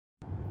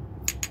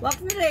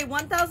Welcome to day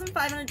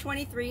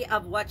 1523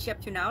 of What's She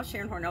Up To Now.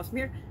 Sharon Horne-Ellstrom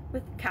here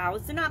with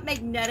cows. They're not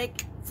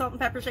magnetic salt and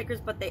pepper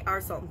shakers, but they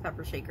are salt and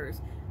pepper shakers.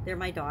 They're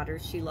my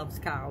daughters. She loves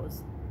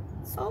cows.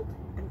 Salt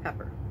and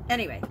pepper.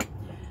 Anyway,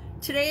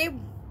 today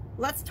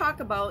let's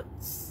talk about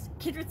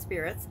kindred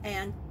spirits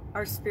and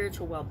our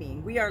spiritual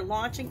well-being. We are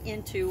launching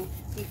into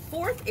the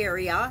fourth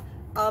area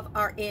of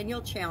our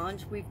annual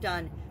challenge. We've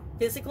done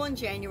physical in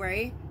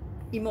January,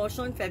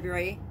 emotional in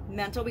February,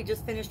 mental we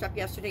just finished up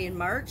yesterday in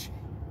March,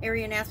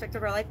 area and aspect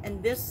of our life,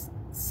 and this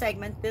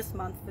segment this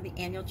month for the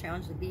annual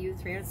challenge, the BU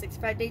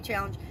 365-day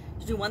challenge,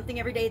 to do one thing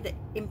every day that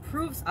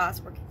improves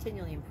us, or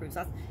continually improves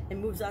us, and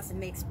moves us and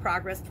makes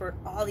progress toward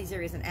all these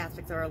areas and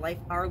aspects of our life,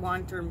 our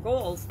long-term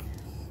goals.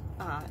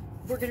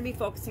 We're going to be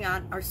focusing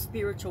on our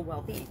spiritual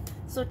well-being.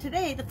 So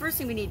today, the first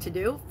thing we need to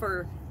do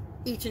for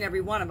each and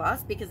every one of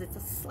us, because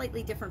it's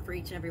slightly different for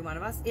each and every one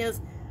of us,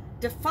 is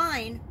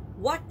define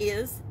what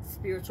is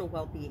spiritual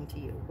well-being to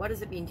you. What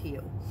does it mean to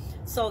you?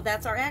 So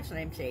that's our action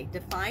item today.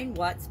 Define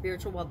what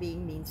spiritual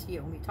well-being means to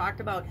you. And we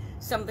talked about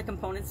some of the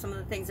components, some of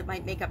the things that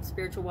might make up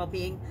spiritual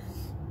well-being,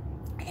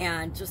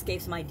 and just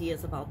gave some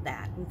ideas about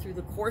that. And through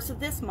the course of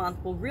this month,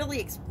 we'll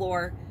really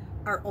explore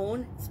our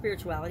own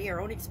spirituality,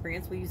 our own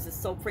experience. We use the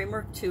SOAP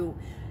framework to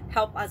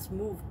help us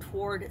move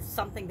toward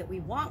something that we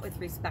want with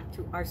respect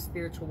to our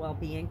spiritual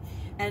well-being.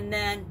 And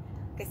then,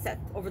 like I said,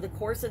 over the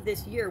course of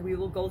this year, we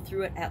will go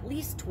through it at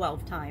least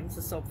 12 times,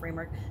 the SOAP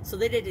framework, so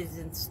that it is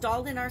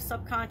installed in our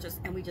subconscious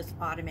and we just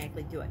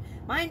automatically do it.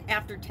 Mine,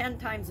 after 10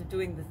 times of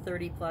doing the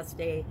 30-plus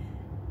day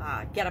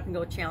Get Up and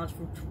Go challenge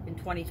in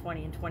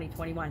 2020 and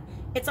 2021,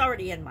 it's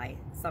already in my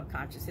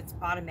subconscious. It's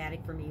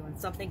automatic for me. When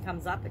something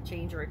comes up, a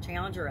change or a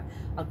challenge or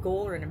a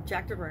goal or an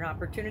objective or an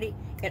opportunity,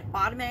 it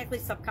automatically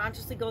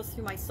subconsciously goes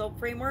through my SOAP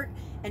framework.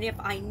 And if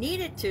I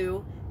need it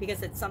to,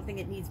 because it's something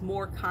that needs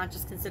more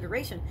conscious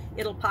consideration,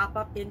 it'll pop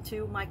up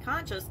into my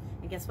conscious.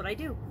 And guess what I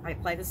do? I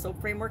apply the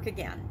SOAP framework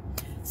again.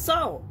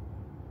 So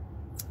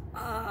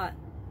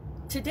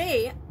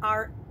today,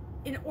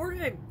 in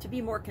order to be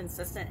more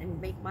consistent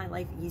and make my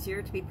life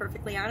easier, to be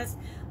perfectly honest,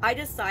 I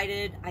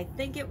decided, I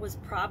think it was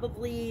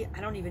probably,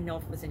 I don't even know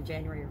if it was in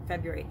January or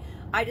February,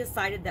 I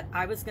decided that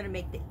I was going to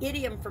make the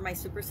idiom for my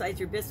Supersize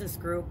Your Business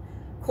group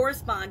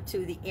correspond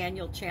to the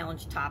annual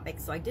challenge topic,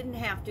 so I didn't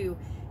have to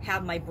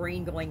have my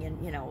brain going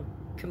in,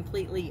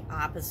 completely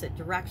opposite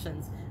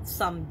directions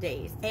some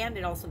days. And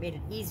it also made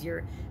it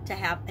easier to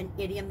have an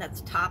idiom that's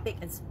topic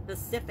and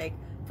specific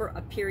for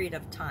a period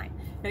of time.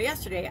 Now,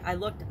 yesterday I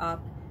looked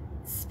up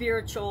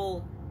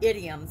spiritual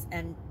idioms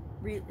and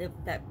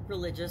that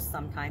religious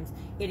sometimes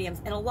idioms,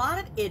 and a lot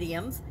of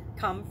idioms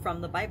come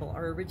from the Bible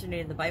or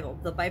originate in the Bible.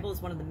 The Bible is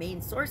one of the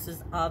main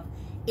sources of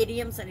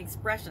idioms and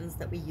expressions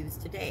that we use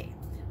today.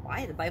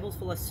 Why? The Bible's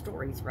full of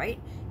stories, right?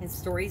 And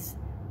stories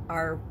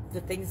are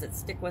the things that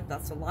stick with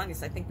us the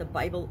longest. I think the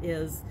Bible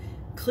is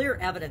clear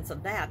evidence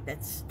of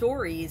that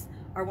stories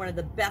are one of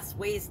the best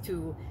ways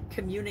to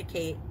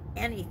communicate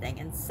anything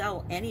and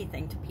sell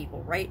anything to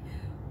people, right?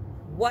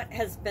 What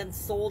has been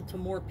sold to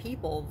more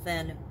people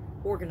than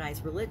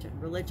organized religion?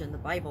 Religion, the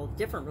Bible,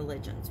 different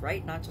religions,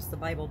 right? Not just the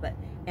Bible, but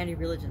any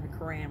religion, the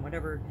Quran,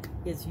 whatever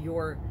is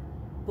your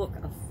book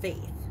of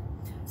faith.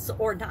 So,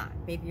 or not.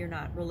 Maybe you're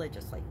not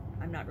religious. Like,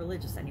 I'm not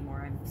religious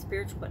anymore. I'm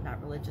spiritual, but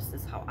not religious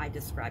is how I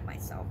describe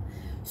myself.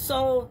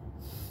 So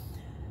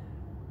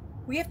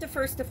we have to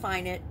first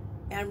define it.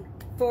 And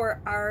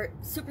for our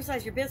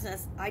Supersize Your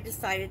Business, I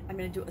decided I'm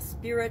going to do a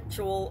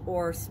spiritual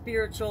or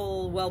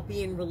spiritual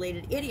well-being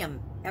related idiom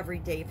every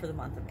day for the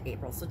month of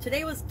April. So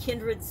today was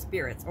Kindred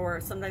Spirits, or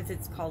sometimes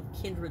it's called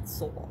Kindred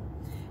Soul.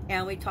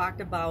 And we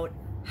talked about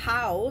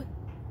how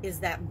is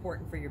that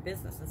important for your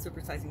business and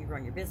supersizing you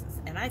growing your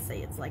business. And I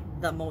say it's like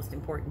the most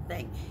important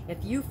thing.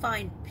 If you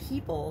find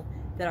people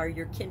that are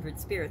your kindred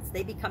spirits,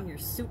 they become your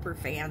super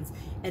fans,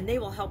 and they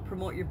will help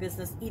promote your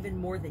business even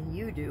more than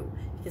you do.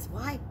 Because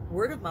why?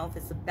 Word of mouth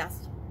is the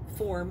best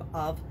form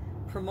of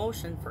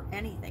promotion for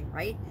anything,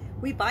 right?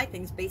 We buy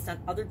things based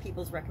on other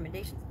people's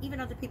recommendations,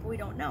 even other people we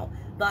don't know.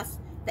 Thus,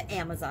 the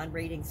Amazon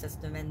rating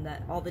system and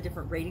all the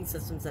different rating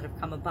systems that have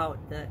come about,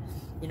 the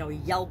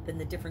Yelp and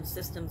the different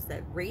systems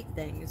that rate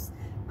things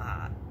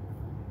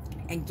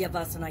and give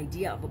us an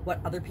idea of what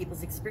other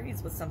people's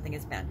experience with something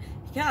has been.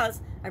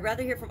 Because I'd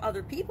rather hear from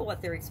other people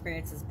what their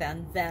experience has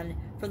been than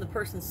from the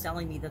person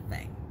selling me the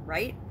thing,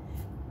 right?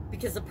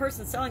 Because the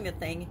person selling the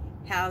thing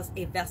has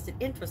a vested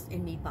interest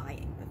in me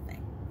buying the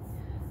thing.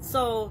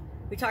 So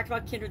we talked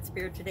about kindred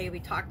spirit today. We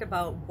talked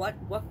about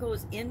what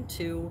goes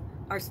into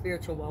our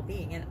spiritual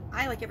well-being. And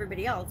I, like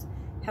everybody else,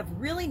 have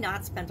really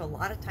not spent a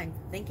lot of time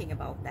thinking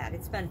about that.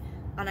 It's been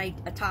on a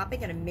topic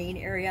and a main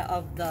area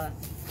of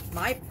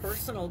my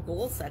personal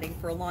goal setting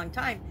for a long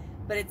time,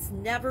 but it's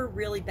never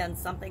really been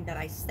something that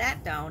I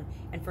sat down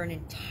and for an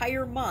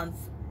entire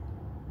month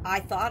I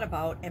thought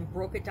about and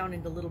broke it down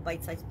into little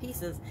bite-sized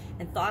pieces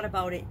and thought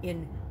about it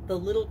in the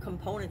little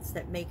components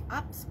that make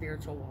up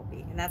spiritual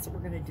well-being. And that's what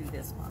we're going to do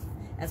this month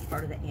as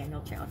part of the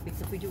annual challenge.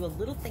 Because if we do a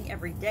little thing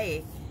every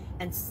day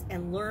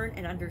and learn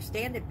and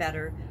understand it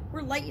better,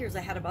 we're light years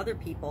ahead of other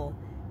people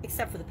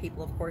except for the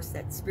people, of course,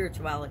 that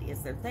spirituality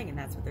is their thing, and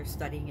that's what they're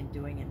studying and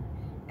doing,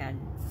 and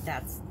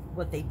that's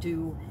what they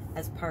do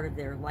as part of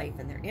their life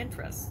and their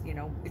interests. You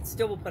know, it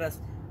still will put us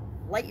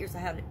light years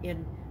ahead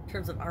in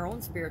terms of our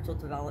own spiritual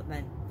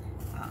development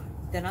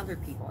than other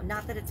people.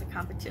 Not that it's a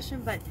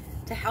competition, but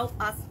to help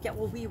us get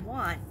what we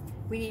want,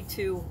 we need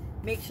to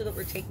make sure that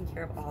we're taking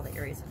care of all the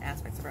areas and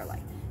aspects of our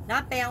life.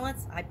 Not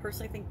balance. I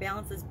personally think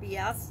balance is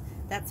BS.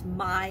 That's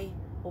my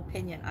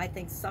opinion. I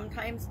think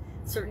sometimes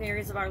certain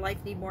areas of our life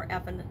need more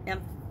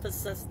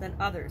emphasis than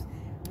others.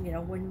 You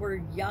know, when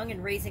we're young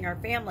and raising our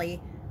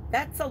family,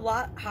 that's a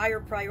lot higher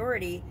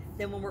priority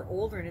than when we're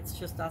older and it's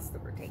just us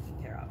that we're taking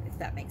care of, if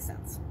that makes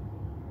sense.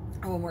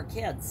 Or when we're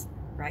kids,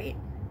 right?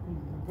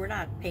 We're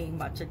not paying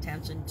much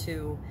attention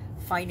to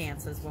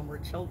finances when we're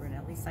children.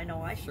 At least I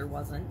know I sure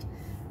wasn't.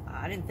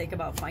 I didn't think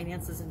about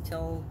finances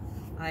until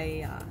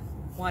I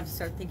wanted to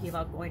start thinking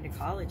about going to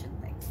college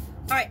and things.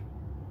 All right.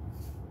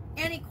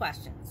 Any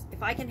questions?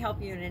 If I can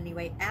help you in any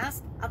way,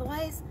 ask.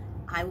 Otherwise,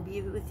 I will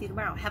be with you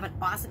tomorrow. Have an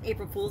awesome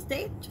April Fool's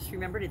Day. Just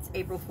remembered it's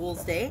April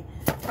Fool's Day.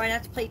 Try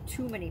not to play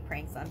too many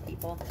pranks on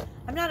people.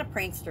 I'm not a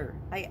prankster.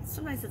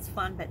 Sometimes it's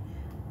fun, but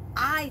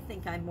I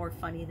think I'm more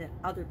funny than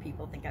other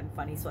people think I'm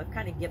funny, so I've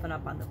kind of given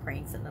up on the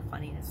pranks and the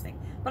funniness thing.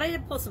 But I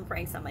did pull some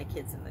pranks on my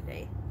kids in the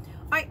day.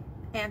 All right,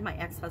 and my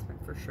ex-husband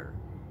for sure.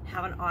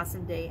 Have an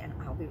awesome day, and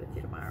I'll be with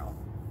you tomorrow.